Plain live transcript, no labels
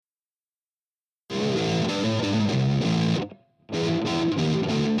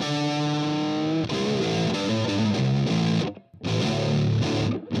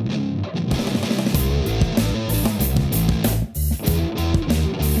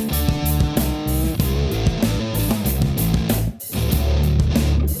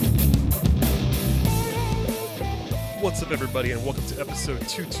everybody, and welcome to episode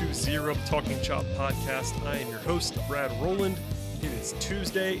 220 of the Talking Chop podcast. I am your host, Brad Rowland. It is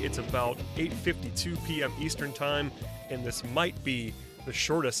Tuesday. It's about 8:52 p.m. Eastern Time, and this might be the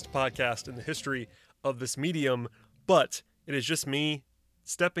shortest podcast in the history of this medium, but it is just me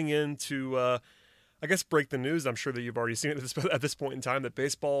stepping in to, break the news. I'm sure that you've already seen it at this point in time, that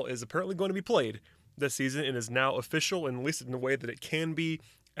baseball is apparently going to be played this season and is now official, and at least in the way that it can be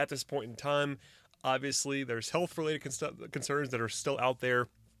at this point in time. Obviously, there's health-related concerns that are still out there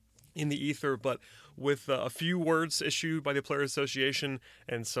in the ether, but with a few words issued by the Players Association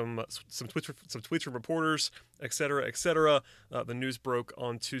and some tweets from reporters, etc., the news broke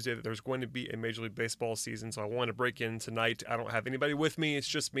on Tuesday that there's going to be a Major League Baseball season. So I wanted to break in tonight. I don't have anybody with me. It's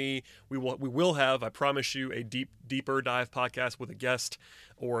just me. We will have, I promise you, a deeper dive podcast with a guest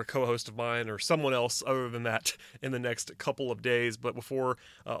or a co-host of mine or someone else other than that in the next couple of days. But before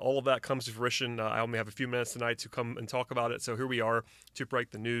all of that comes to fruition, I only have a few minutes tonight to come and talk about it. So here we are to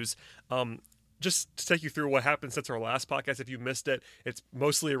break the news. Just to take you through what happened since our last podcast. If you missed it, it's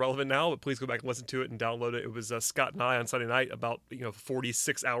mostly irrelevant now, but please go back and listen to it and download it. It was Scott and I on Sunday night about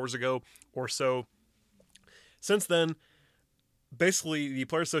 46 hours ago or so. Since then, basically the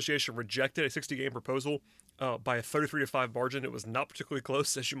Players Association rejected a 60-game proposal by a 33-5 margin. It was not particularly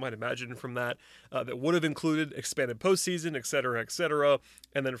close, as you might imagine from that. That would have included expanded postseason, et cetera.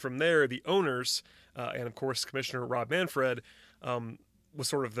 And then from there, the owners and of course Commissioner Rob Manfred was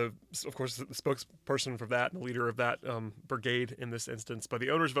sort of the spokesperson for that and the leader of that brigade in this instance. But the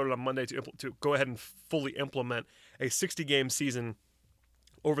owners voted on Monday to go ahead and fully implement a 60-game season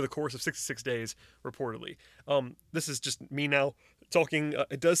over the course of 66 days, reportedly. This is just me now talking.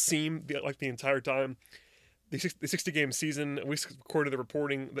 It does seem like the entire time the 60-game season, at least according to the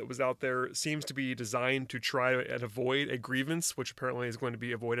reporting that was out there, seems to be designed to try and avoid a grievance, which apparently is going to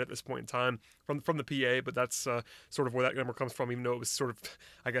be avoided at this point in time from the PA, but that's sort of where that number comes from, even though it was sort of,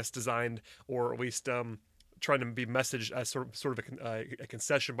 I guess, designed or at least trying to be messaged as sort of a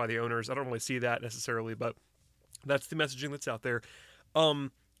concession by the owners. I don't really see that necessarily, but that's the messaging that's out there.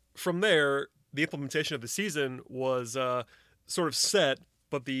 From there, the implementation of the season was sort of set,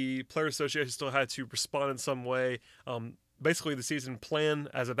 but the Players Association still had to respond in some way. Basically, the season plan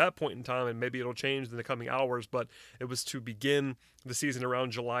as of that point in time, and maybe it'll change in the coming hours, but it was to begin the season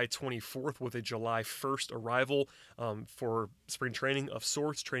around July 24th with a July 1st arrival for spring training of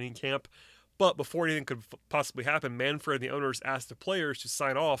sorts, training camp. But before anything could possibly happen, Manfred and the owners asked the players to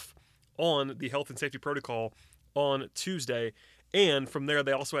sign off on the health and safety protocol on Tuesday. And from there,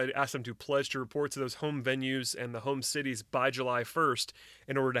 they also had asked them to pledge to report to those home venues and the home cities by July 1st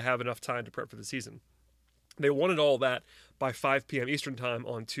in order to have enough time to prep for the season. They wanted all that by 5 p.m. Eastern Time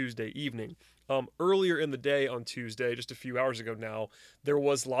on Tuesday evening. Earlier in the day on Tuesday, just a few hours ago now, there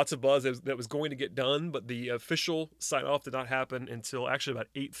was lots of buzz that was going to get done, but the official sign-off did not happen until actually about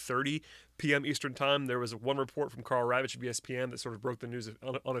 8:30 p.m. Eastern Time. There was one report from Carl Ravitch of ESPN that sort of broke the news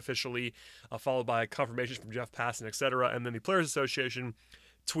unofficially, followed by confirmations from Jeff Passan, etc. And then the Players Association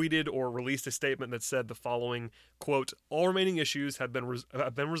tweeted or released a statement that said the following, quote, "All remaining issues have been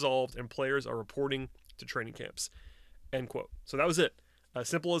resolved and players are reporting to training camps," end quote. So that was it.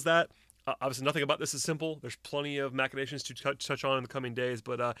 Simple as that. Obviously, nothing about this is simple. There's plenty of machinations to touch on in the coming days,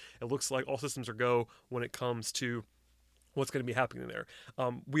 but it looks like all systems are go when it comes to what's going to be happening there.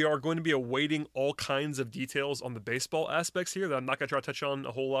 We are going to be awaiting all kinds of details on the baseball aspects here that I'm not going to try to touch on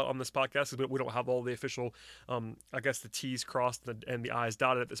a whole lot on this podcast, but we don't have all the official, the T's crossed and the I's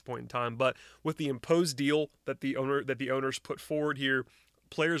dotted at this point in time. But with the imposed deal that the owners put forward here,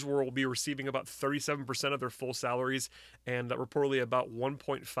 players will be receiving about 37% of their full salaries and reportedly about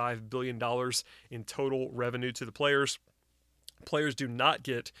 $1.5 billion in total revenue to the players. Players do not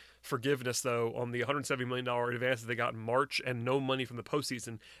get forgiveness, though, on the $170 million advance that they got in March and no money from the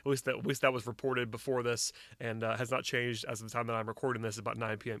postseason. At least that was reported before this and has not changed as of the time that I'm recording this, about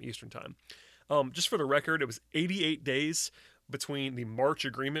 9 p.m. Eastern Time. Just for the record, it was 88 days between the March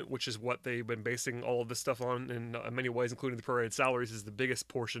agreement, which is what they've been basing all of this stuff on in many ways, including the prorated salaries is the biggest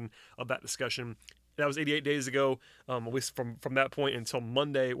portion of that discussion. That was 88 days ago, at least from that point until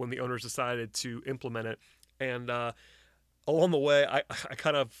Monday when the owners decided to implement it. And along the way, I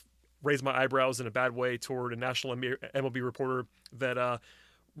kind of raised my eyebrows in a bad way toward a national MLB reporter that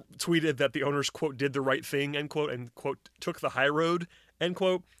tweeted that the owners, quote, did the right thing, end quote, and, quote, took the high road, end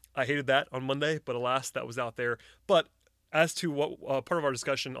quote. I hated that on Monday, but alas, that was out there. But as to what part of our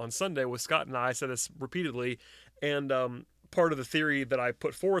discussion on Sunday with Scott and I said this repeatedly, and part of the theory that I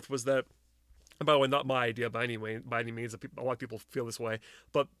put forth was that, and by the way, not my idea by any means, a lot of people feel this way,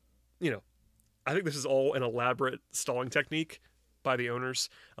 but, I think this is all an elaborate stalling technique by the owners.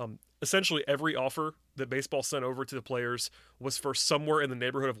 essentially every offer that baseball sent over to the players was for somewhere in the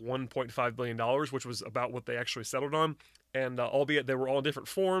neighborhood of $1.5 billion, which was about what they actually settled on. And albeit they were all different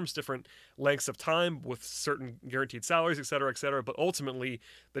forms, different lengths of time with certain guaranteed salaries, et cetera, et cetera. But ultimately,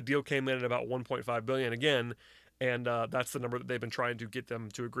 the deal came in at about $1.5 billion again. And that's the number that they've been trying to get them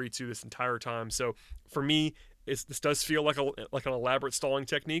to agree to this entire time. So for me, this does feel like an elaborate stalling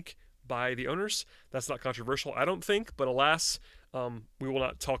technique by the owners. That's not controversial, I don't think, but alas, we will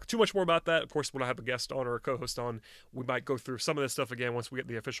not talk too much more about that. Of course, when I have a guest on or a co-host on, we might go through some of this stuff again once we get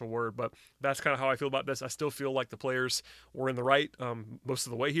the official word, but that's kind of how I feel about this. I still feel like the players were in the right most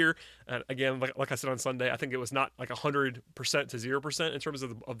of the way here. And again, like I said on Sunday, I think it was not like 100% to 0% in terms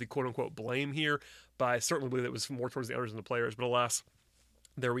of the quote-unquote blame here, but I certainly believe it was more towards the owners than the players, but alas,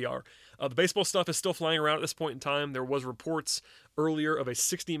 there we are. The baseball stuff is still flying around at this point in time. There was reports earlier of a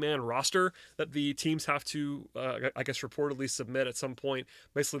 60-man roster that the teams have to, I guess, reportedly submit at some point.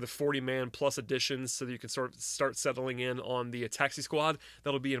 Basically, the 40-man plus additions, so that you can start settling in on the taxi squad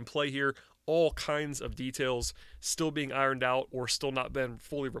that'll be in play here. All kinds of details still being ironed out or still not been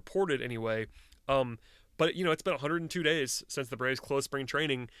fully reported anyway. But, it's been 102 days since the Braves closed spring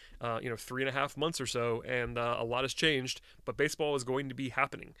training, 3.5 months or so, and a lot has changed, but baseball is going to be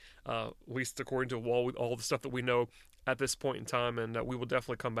happening, at least according to all the stuff that we know at this point in time, and we will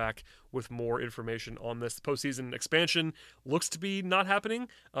definitely come back with more information on this. The postseason expansion looks to be not happening.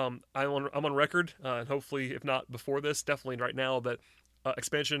 I'm on record, and hopefully, if not before this, definitely right now, that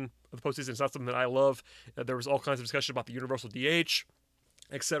expansion of the postseason is not something that I love. There was all kinds of discussion about the universal DH,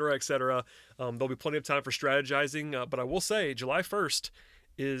 et cetera, et cetera. There'll be plenty of time for strategizing, but I will say July 1st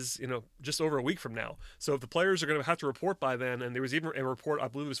is, just over a week from now. So if the players are going to have to report by then, and there was even a report, I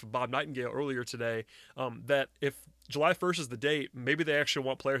believe it was from Bob Nightingale earlier today, that if July 1st is the date, maybe they actually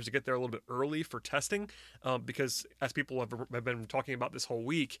want players to get there a little bit early for testing, because as people have been talking about this whole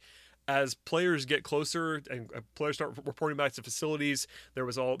week, as players get closer and players start reporting back to facilities, there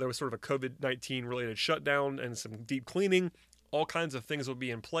was sort of a COVID-19 related shutdown and some deep cleaning. All kinds of things will be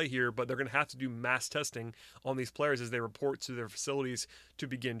in play here, but they're going to have to do mass testing on these players as they report to their facilities to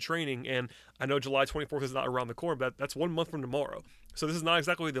begin training. And I know July 24th is not around the corner, but that's 1 month from tomorrow. So this is not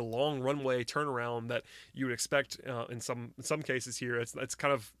exactly the long runway turnaround that you would expect in some cases here. It's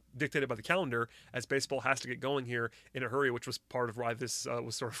kind of dictated by the calendar, as baseball has to get going here in a hurry, which was part of why this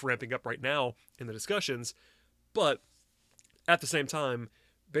was sort of ramping up right now in the discussions. But at the same time,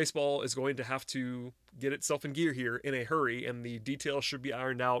 baseball is going to have to get itself in gear here in a hurry, and the details should be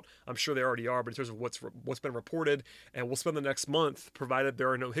ironed out. I'm sure they already are, but in terms of what's been reported, and we'll spend the next month, provided there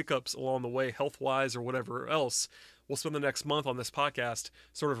are no hiccups along the way, health-wise or whatever else, we'll spend the next month on this podcast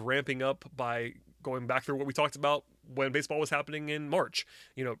sort of ramping up by going back through what we talked about when baseball was happening in March,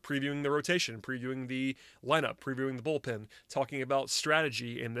 previewing the rotation, previewing the lineup, previewing the bullpen, talking about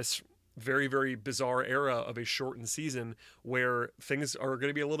strategy in this very, very bizarre era of a shortened season where things are going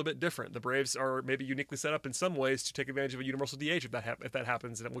to be a little bit different. The Braves are maybe uniquely set up in some ways to take advantage of a universal DH if that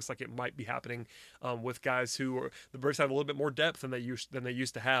happens, and it looks like it might be happening with guys the Braves have a little bit more depth than they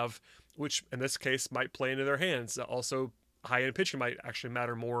used to have, which in this case might play into their hands. Also, high-end pitching might actually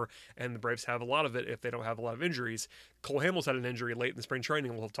matter more, and the Braves have a lot of it if they don't have a lot of injuries. Cole Hamels had an injury late in the spring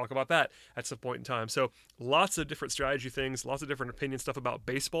training. We'll talk about that at some point in time. So lots of different strategy things, lots of different opinion stuff about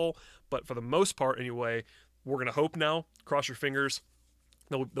baseball, but for the most part anyway, we're going to hope now, cross your fingers,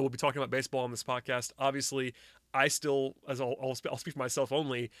 that we'll be talking about baseball on this podcast. Obviously, I still, I'll speak for myself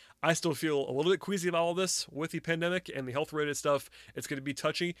only, I still feel a little bit queasy about all this with the pandemic and the health-related stuff. It's going to be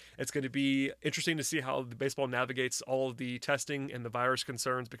touchy. It's going to be interesting to see how the baseball navigates all of the testing and the virus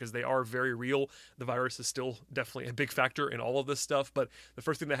concerns, because they are very real. The virus is still definitely a big factor in all of this stuff, but the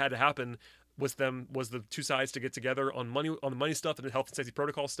first thing that had to happen was the two sides to get together on the money stuff and the health and safety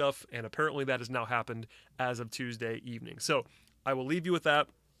protocol stuff, and apparently that has now happened as of Tuesday evening. So I will leave you with that.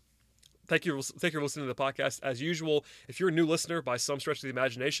 Thank you for listening to the podcast. As usual, if you're a new listener by some stretch of the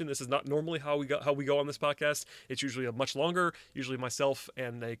imagination, this is not normally how we go on this podcast. It's usually a much longer, usually myself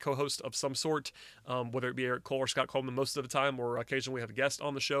and a co-host of some sort, whether it be Eric Cole or Scott Coleman most of the time, or occasionally we have a guest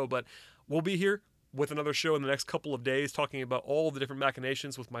on the show. But we'll be here with another show in the next couple of days, talking about all the different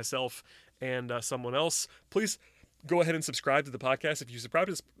machinations with myself and someone else. Please go ahead and subscribe to the podcast. If you subscribe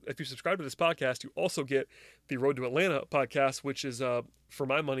to this podcast, you also get the Road to Atlanta podcast, which is, for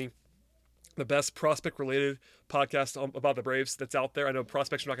my money, the best prospect-related podcast about the Braves that's out there. I know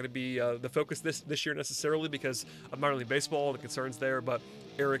prospects are not going to be the focus this year necessarily because of minor league baseball, the concerns there, but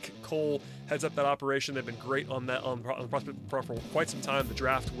Eric Cole heads up that operation. They've been great on the prospect front for quite some time. The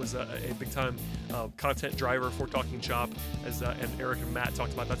draft was a big time content driver for Talking Chop, and Eric and Matt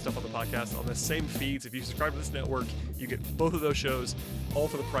talked about that stuff on the podcast on the same feeds. If you subscribe to this network, you get both of those shows, all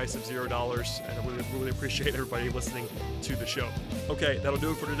for the price of $0, and I really appreciate everybody listening to the show. Okay, that'll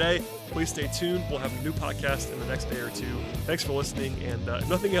do it for today. Please stay tuned. We'll have a new podcast in the next day or two. Thanks for listening, and if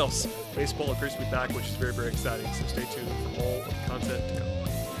nothing else, baseball appears to be back, which is very, very exciting. So stay tuned for all of the content to come.